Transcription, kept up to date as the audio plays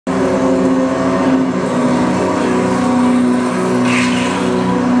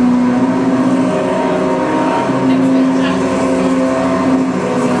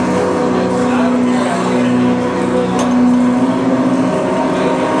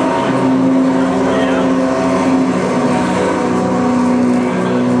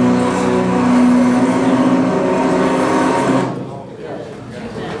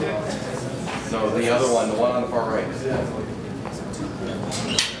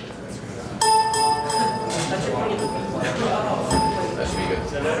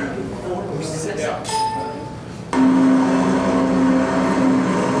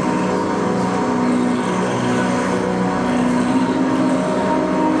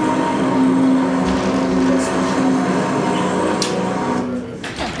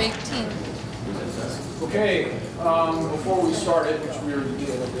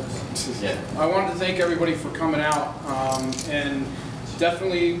Yeah. I wanted to thank everybody for coming out, and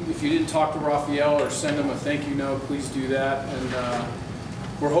definitely, if you didn't talk to Raphael or send him a thank you note, please do that. And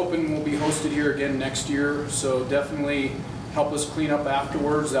we're hoping we'll be hosted here again next year, so definitely help us clean up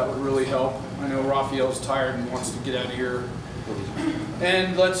afterwards. That would really help. I know Raphael's tired and wants to get out of here.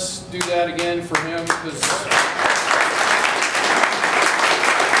 And let's do that again for him, because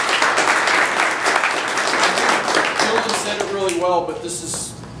Dylan said it really well, but this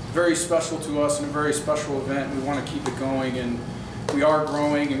is very special to us and a very special event. We want to keep it going, and we are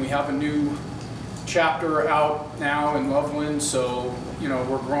growing, and we have a new chapter out now in Loveland, so you know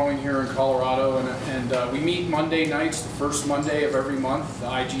we're growing here in Colorado, and we meet Monday nights, the first Monday of every month, the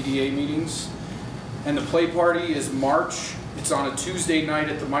IGDA meetings, and the play party is March. It's on a Tuesday night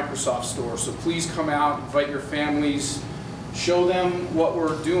at the Microsoft store, so please come out, invite your families, show them what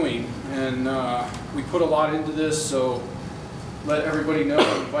we're doing, and we put a lot into this, so let everybody know,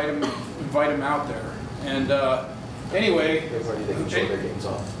 invite them out there. And anyway, everybody, they can show their games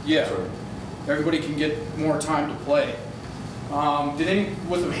off. Yeah. Sure. Everybody can get more time to play.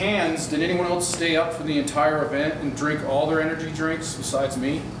 With the hands, did anyone else stay up for the entire event and drink all their energy drinks besides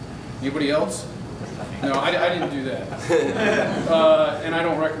me? Anybody else? No, I didn't do that. And I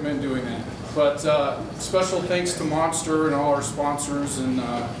don't recommend doing that. But special thanks to Monster and all our sponsors. And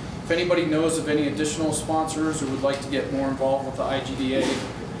if anybody knows of any additional sponsors or would like to get more involved with the IGDA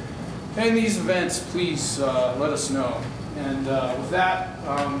and these events, please let us know. And with that,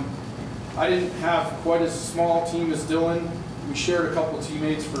 I didn't have quite as small a team as Dylan. We shared a couple of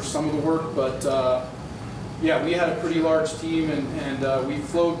teammates for some of the work, but yeah, we had a pretty large team, and we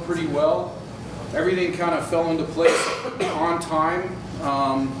flowed pretty well. Everything kind of fell into place on time.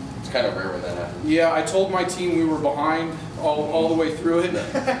 It's kind of rare when that happens. Yeah, I told my team we were behind all the way through it.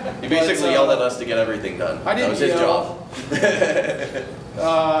 He basically yelled at us to get everything done. I didn't That was his job.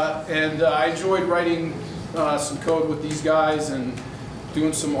 And I enjoyed writing some code with these guys and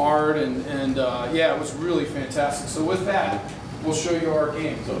doing some art, and yeah, it was really fantastic. So with that, we'll show you our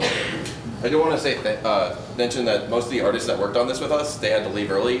game. So, I do want to say mention that most of the artists that worked on this with us, they had to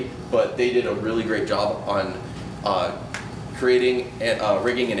leave early, but they did a really great job on creating,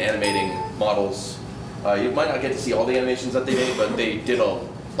 rigging, and animating models. You might not get to see all the animations that they made, but they did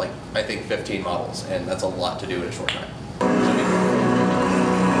I think 15 models, and that's a lot to do in a short time.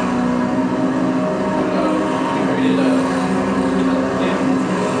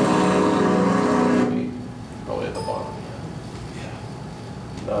 Probably at the bottom.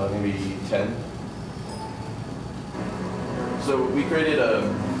 Yeah. Maybe 10. So we created a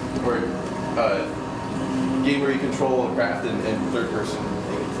game where you control a craft in third person.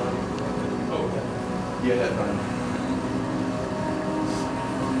 Oh, okay. You had fun.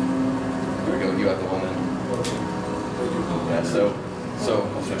 Here we go. You have the one then. Yeah. So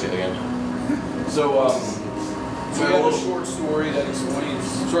I'll switch it again. So we have a short story that explains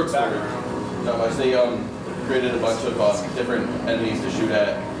short background. As they created a bunch of different enemies to shoot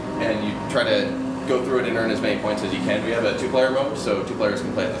at, and you try to go through it and earn as many points as you can. We have a 2-player mode, so 2 players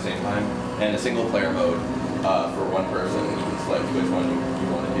can play at the same time, and a single-player mode for 1 person. You can select which one you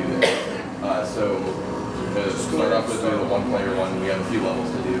want to do there. So to start off with the 1-player one, we have a few levels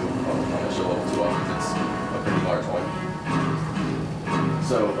to do. I'm going to show level 2 off because it's a pretty large one.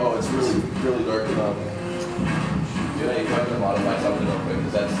 So, it's really dark. Yeah, you have to modify something real quick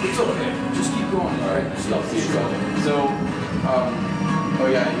because that's. It's okay. Just keep going. All right. You'll see it going. So, oh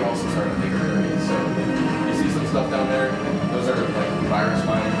yeah, you also start in a bigger area. So you see some stuff down there. Those are like virus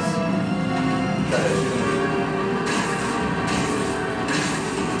mines. Try to shoot them.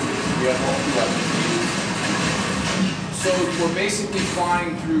 You have multiple weapons to use. So we're basically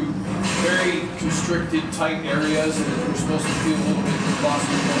flying through very constricted, tight areas, and we're supposed to feel a little bit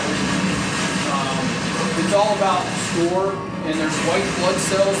claustrophobic. It's all about score, and there's white blood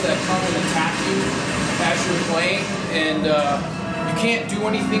cells that come and attack you as you're playing, and you can't do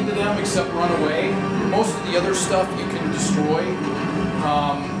anything to them except run away. Most of the other stuff you can destroy.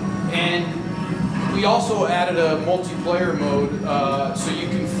 And we also added a multiplayer mode so you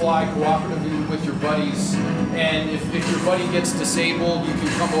can fly cooperatively with your buddies, and if your buddy gets disabled, you can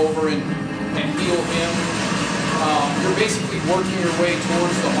come over and heal him. You're basically working your way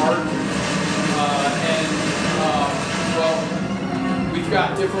towards the heart. Well, we've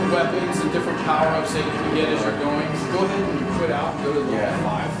got different weapons and different power-ups that you can get as you're going. So go ahead and quit out and go to level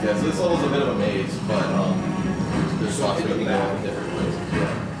 5. Yeah, so this level's a bit of a maze, but there's lots of you can go in different places.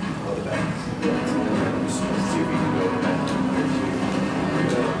 Yeah. Go to the back. Let's see if we can go to the back.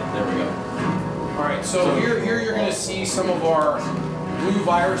 There we go. Alright, so here you're going to see some of our blue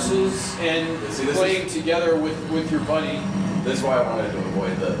viruses and playing together with your buddy. This is why I wanted to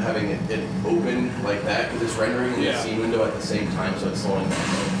avoid having it open like that, because it's rendering in the scene window at the same time, so it's slowing down.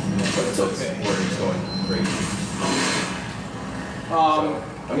 But it's okay. Where it's going crazy.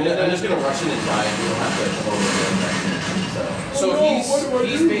 I'm just gonna rush in and die, and we don't have to come over again. So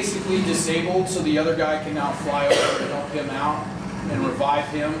he's basically disabled, so the other guy can now fly over to help him out and revive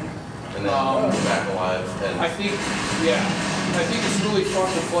him. And then back alive. And I think it's really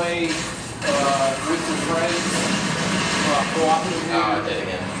fun to play with your friends, cooperatively. Dead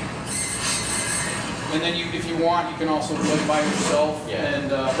again. And then if you want, you can also play by yourself. Yeah. And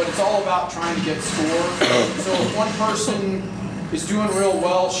but it's all about trying to get score. So if one person is doing real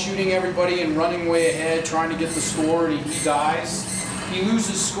well, shooting everybody and running way ahead, trying to get the score, and he dies, he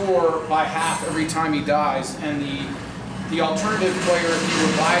loses score by half every time he dies, and the alternative player, if he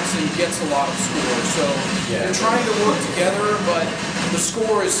revives him, gets a lot of score. So you're trying to work together, but the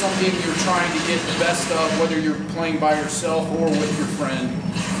score is something you're trying to get the best of, whether you're playing by yourself or with your friend.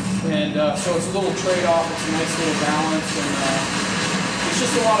 And so it's a little trade-off, it's a nice little balance, and it's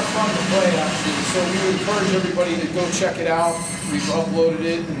just a lot of fun to play, actually. So we would encourage everybody to go check it out. We've uploaded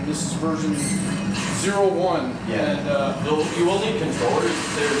it, and this is version 01. Yeah. And you will need controllers.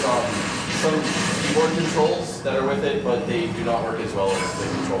 There's some keyboard controls that are with it, but they do not work as well as the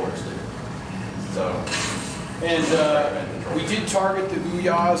controllers do. So. And we did target the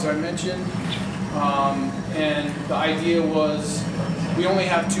Ouya, as I mentioned. And the idea was we only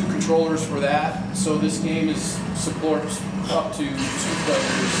have 2 controllers for that, so this game supports up to 2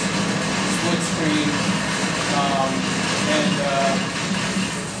 players, split screen, and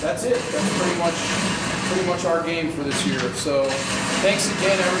that's it. That's pretty much our game for this year. So thanks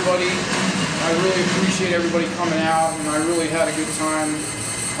again, everybody. I really appreciate everybody coming out, and I really had a good time.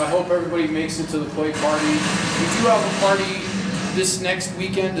 I hope everybody makes it to the play party. We do have a party this next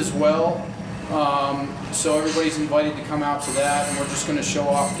weekend as well. So everybody's invited to come out to that, and we're just going to show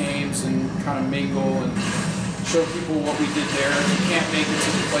off games and kind of mingle and show people what we did there. If you can't make it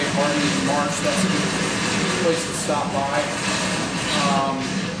to the play party in March, that's a good place to stop by.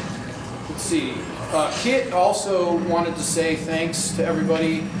 Let's see. Kit also wanted to say thanks to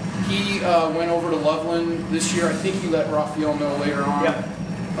everybody. He went over to Loveland this year. I think he let Raphael know later on. Yep.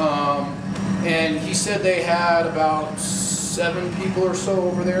 And he said they had about 7 people or so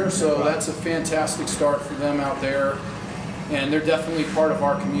over there, so that's a fantastic start for them out there, and they're definitely part of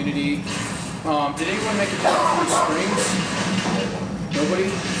our community. Did anyone make it down to Springs?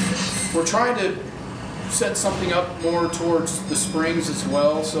 Nobody? We're trying to set something up more towards the Springs as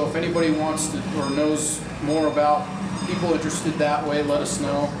well, so if anybody wants to or knows more about people interested that way, let us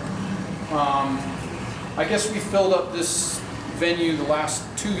know. I guess we filled up this venue the last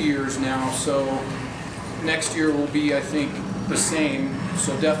 2 years now, so next year will be, I think, the same.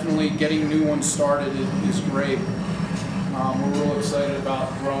 So definitely getting new ones started is great. We're real excited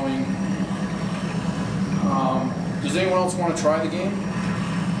about growing. Does anyone else want to try the game?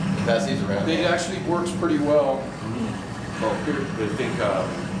 Pass these around. It actually works pretty well. Well,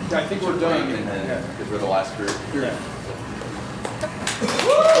 I think we're done. And then, because we're the last group. Yeah.